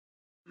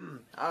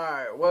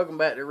Alright, welcome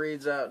back to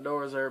Reed's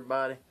Outdoors,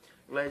 everybody.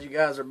 Glad you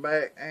guys are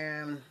back.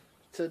 And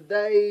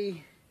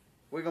today,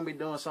 we're going to be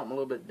doing something a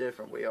little bit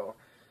different.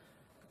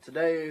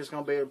 Today is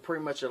going to be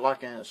pretty much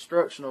like an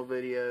instructional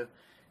video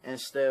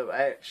instead of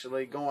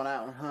actually going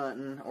out and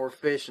hunting or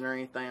fishing or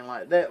anything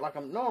like that like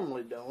I'm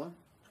normally doing.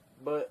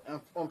 But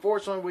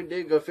unfortunately, we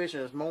did go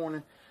fishing this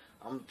morning.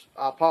 I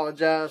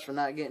apologize for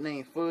not getting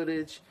any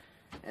footage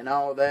and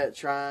all that,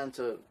 trying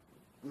to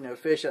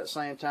fish at the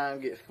same time,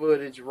 get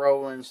footage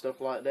rolling and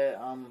stuff like that.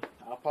 I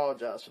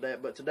apologize for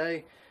that. But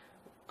today,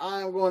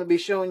 I'm going to be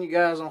showing you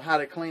guys on how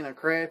to clean a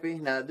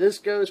crappie. Now, this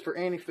goes for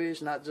any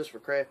fish, not just for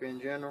crappie in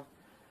general.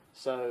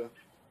 So,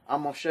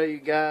 I'm going to show you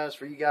guys,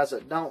 for you guys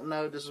that don't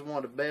know, this is one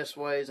of the best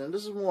ways, and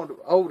this is one of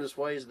the oldest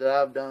ways that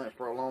I've done it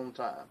for a long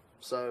time.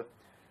 So,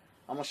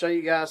 I'm going to show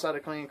you guys how to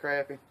clean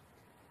crappie.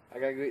 I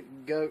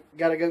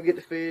gotta go get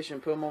the fish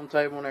and put them on the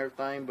table and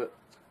everything, but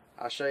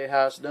I'll show you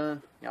how it's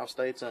done. Y'all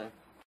stay tuned.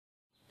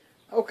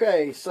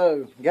 Okay,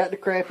 so got the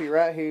crappie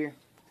right here.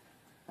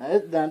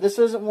 Now this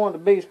isn't one of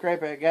the biggest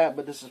crappie I got,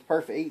 but this is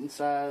perfect eating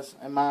size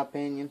in my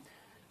opinion.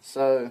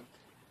 So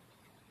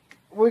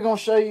we're gonna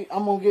show you.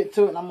 I'm gonna get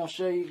to it, and I'm gonna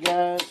show you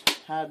guys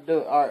how to do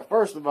it. All right,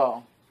 first of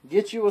all,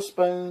 get you a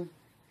spoon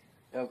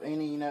of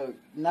any,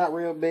 not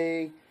real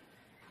big,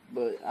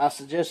 but I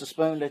suggest a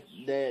spoon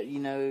that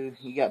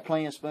you got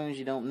plenty of spoons.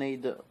 You don't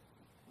need to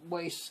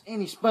waste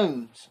any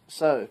spoons.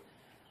 So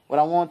what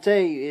I want to tell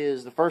you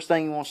is the first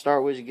thing you want to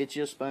start with is get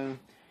you a spoon.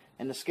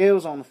 And the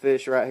scales on the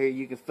fish right here,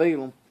 you can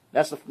feel them.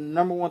 That's the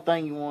number one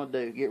thing you want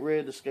to do. Get rid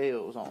of the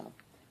scales on them.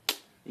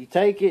 You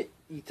take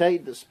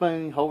the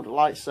spoon, hold it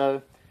like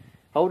so.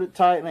 Hold it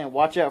tightly and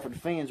watch out for the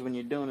fins when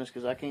you're doing this,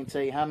 because I can't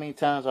tell you how many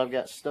times I've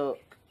got stuck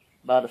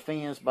by the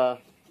fins by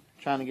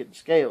trying to get the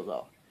scales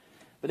off.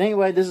 But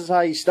anyway, this is how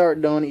you start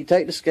doing it. You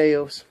take the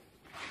scales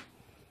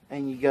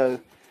and you go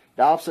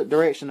the opposite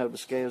direction of the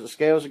scales. The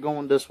scales are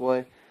going this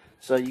way.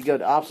 So you go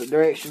the opposite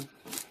direction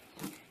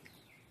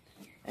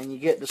and you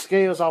get the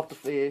scales off the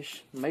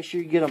fish. Make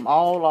sure you get them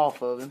all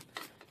off of him,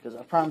 because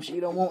I promise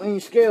you don't want any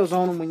scales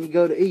on them when you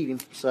go to eat him.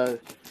 So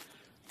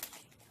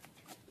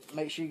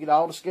make sure you get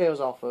all the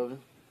scales off of him.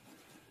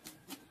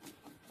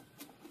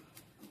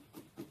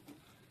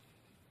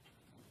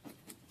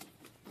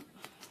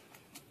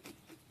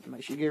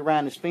 Make sure you get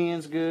around his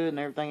fins good and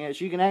everything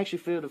else. You can actually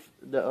feel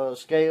the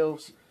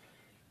scales.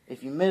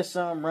 If you miss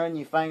some, run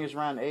your fingers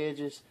around the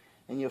edges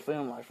and you'll feel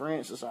them. Like, for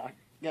instance, I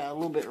got a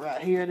little bit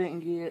right here I didn't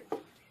get.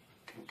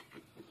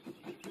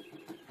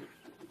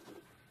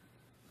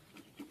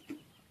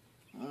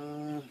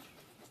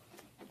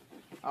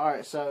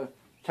 Alright, so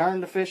turn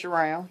the fish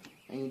around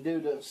and you do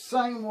the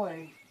same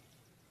way.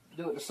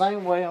 Do it the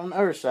same way on the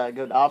other side.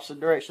 Go the opposite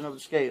direction of the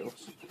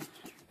scales.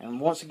 And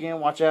once again,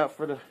 watch out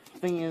for the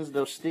fins.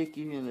 They'll stick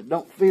you and it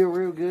don't feel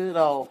real good at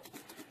all.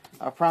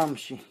 I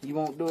promise you, you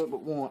won't do it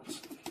but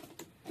once.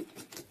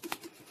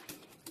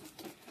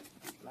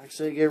 Like I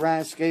said, get around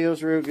the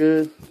scales real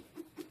good.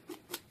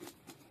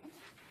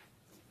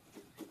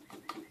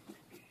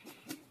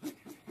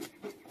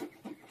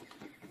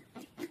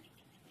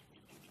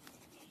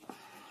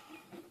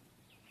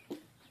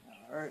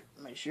 Alright,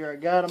 make sure I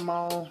got them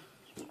all.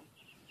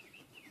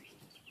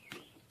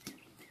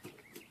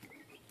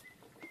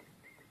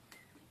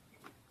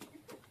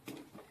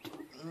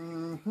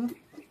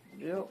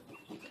 Yep.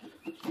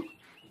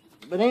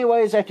 But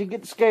anyways, after you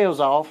get the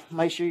scales off,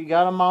 make sure you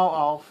got them all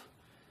off.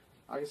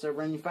 Like I said,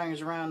 run your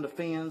fingers around the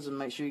fins and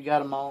make sure you got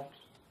them all.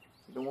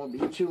 You don't want to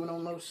be chewing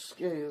on those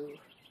scales.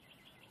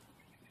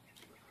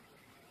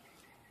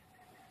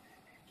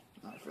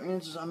 Now, for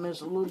instance, I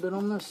missed a little bit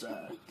on this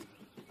side.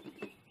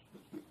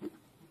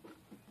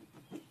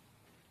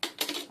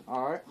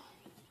 Alright,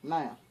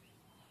 now,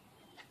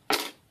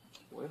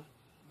 well,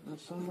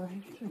 there's some right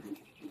here too.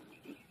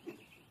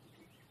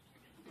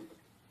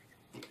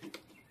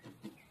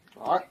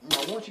 Alright,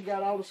 now once you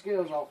got all the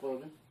scales off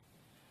of it,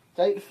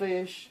 take the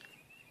fish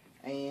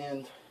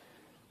and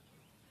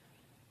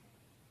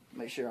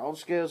make sure all the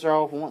scales are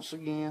off once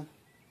again.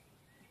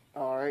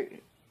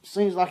 Alright,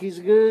 seems like he's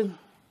good.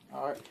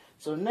 Alright,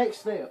 so the next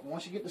step,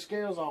 once you get the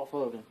scales off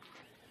of him,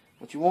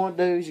 what you want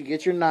to do is you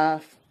get your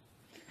knife,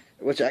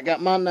 which I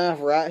got my knife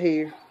right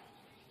here.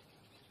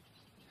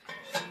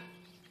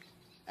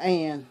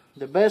 And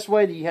the best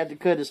way that you have to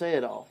cut his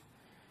head off.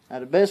 Now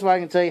the best way I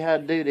can tell you how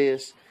to do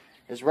this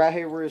is right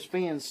here where his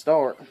fins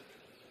start.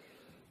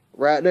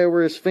 Right there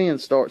where his fin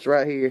starts,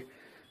 right here.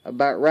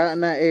 About right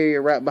in that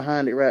area, right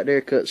behind it, right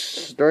there. Cut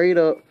straight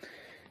up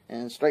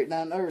and straight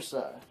down the other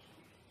side.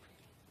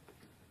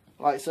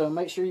 Like so,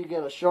 make sure you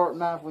get a sharp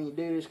knife when you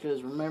do this,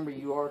 because remember,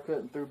 you are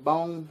cutting through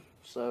bone.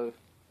 So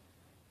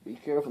be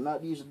careful not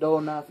to use a dull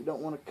knife. You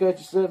don't want to cut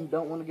yourself and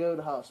don't want to go to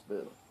the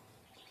hospital.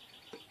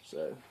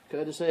 So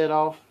cut his head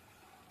off.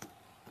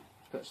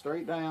 Cut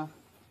straight down.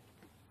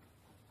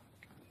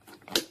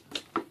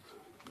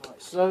 Like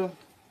so.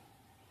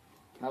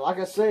 Now, like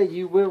I said,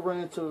 you will run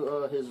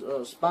into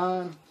his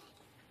spine,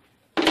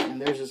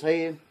 and there's his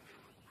head.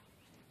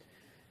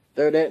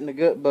 Throw that in the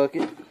gut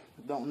bucket.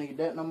 Don't need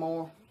that no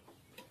more.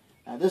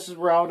 Now this is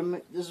where all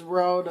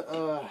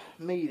the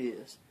meat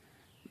is.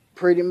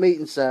 Pretty meat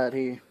inside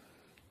here.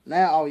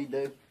 Now all you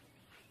do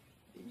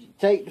is you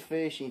take the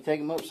fish and you take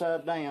him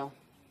upside down.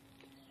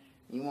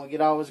 You want to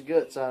get all his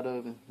guts out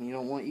of him. You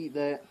don't want to eat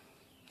that.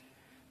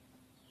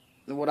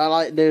 And what I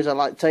like to do is I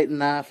like to take the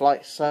knife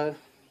like so.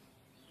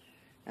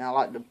 And I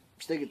like to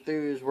stick it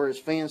through where his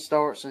fin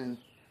starts and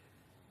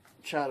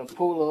try to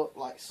pull up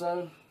like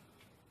so.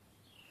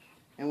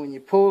 And when you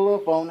pull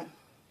up on it,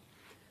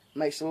 it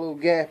makes a little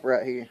gap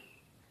right here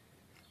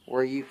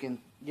where you can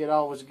get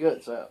all his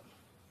guts out.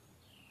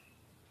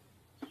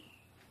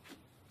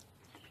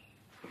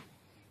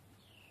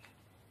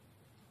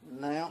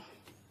 Now,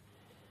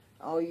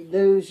 all you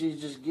do is you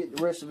just get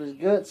the rest of his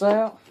guts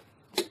out.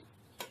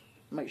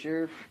 Make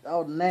sure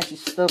all the nasty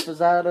stuff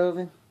is out of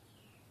him.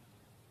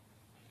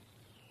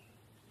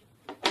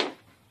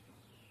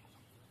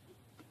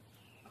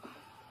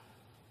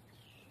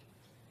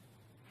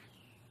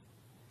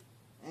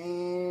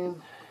 And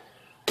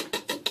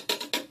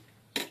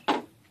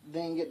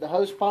then get the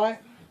hose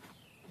pipe.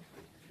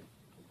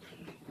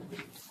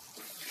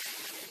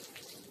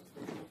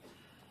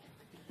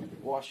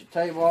 Wash your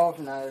table off.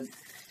 Now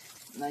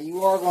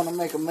you are going to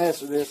make a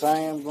mess of this. I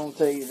am going to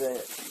tell you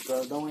that.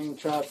 So don't even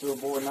try to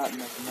avoid not making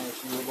a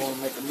mess. You're going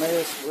to make a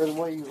mess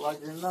whether you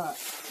like it or not.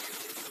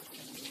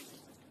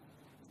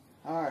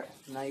 Alright,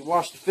 now you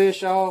wash the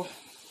fish off.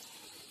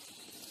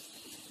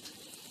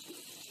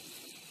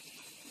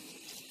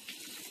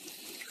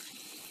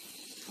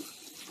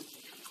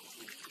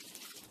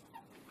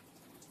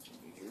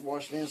 You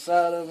wash the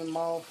inside of him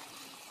off.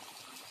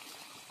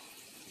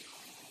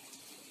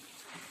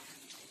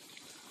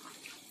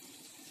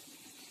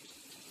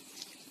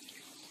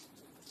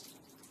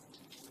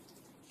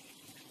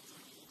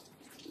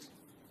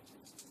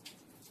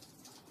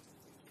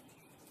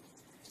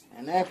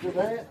 And after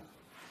that,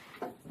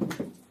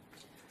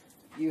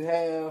 you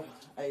have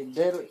a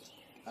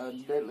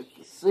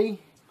delicacy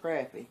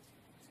crappie.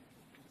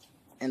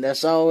 And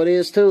that's all it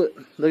is to it.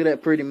 Look at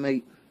that pretty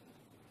meat.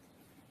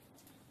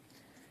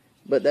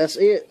 But that's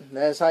it.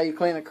 That's how you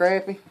clean a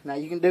crappie. Now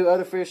you can do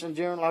other fish in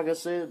general, like I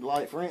said.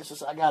 Like for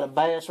instance, I got a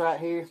bass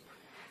right here.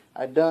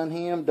 I done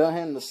him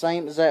the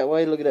same exact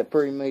way. Look at that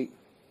pretty meat.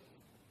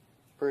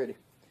 Pretty.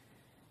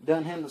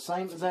 Done him the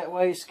same exact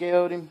way,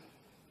 scaled him.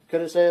 Cut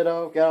his head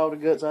off, got all the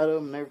guts out of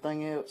him and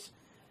everything else.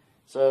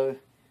 So,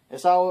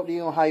 it's all up to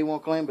you on how you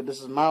want to clean, but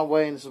this is my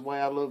way and this is the way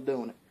I love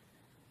doing it.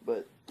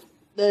 But,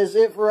 that's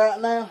it for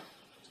right now.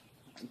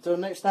 Until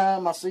next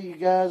time, I'll see you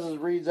guys as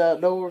Reed's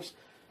Outdoors.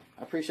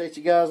 I appreciate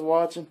you guys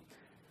watching,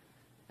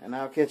 and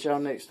I'll catch y'all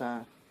next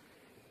time.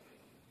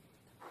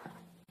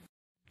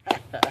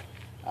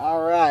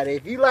 Alright,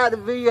 if you like the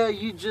video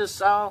you just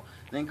saw,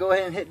 then go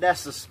ahead and hit that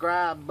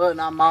subscribe button.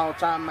 I'm all the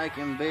time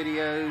making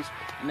videos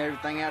and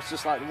everything else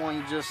just like the one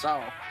you just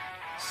saw.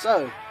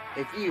 So,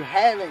 if you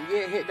haven't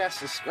yet hit that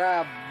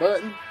subscribe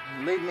button,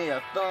 leave me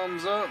a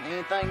thumbs up,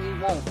 anything you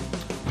want.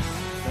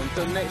 So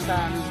until next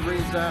time, this is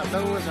Reed's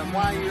Outdoors, and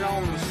while you're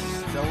on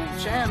the old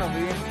channel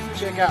here,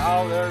 check out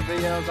all the other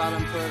videos I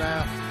done put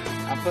out.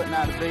 I'm putting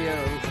out a video,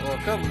 or a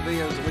couple of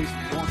videos at least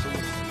once a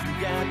week.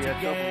 So,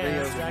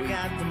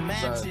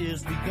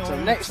 until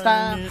next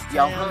time,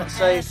 y'all hunt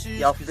safe,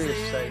 y'all fish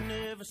safe.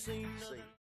 See ya.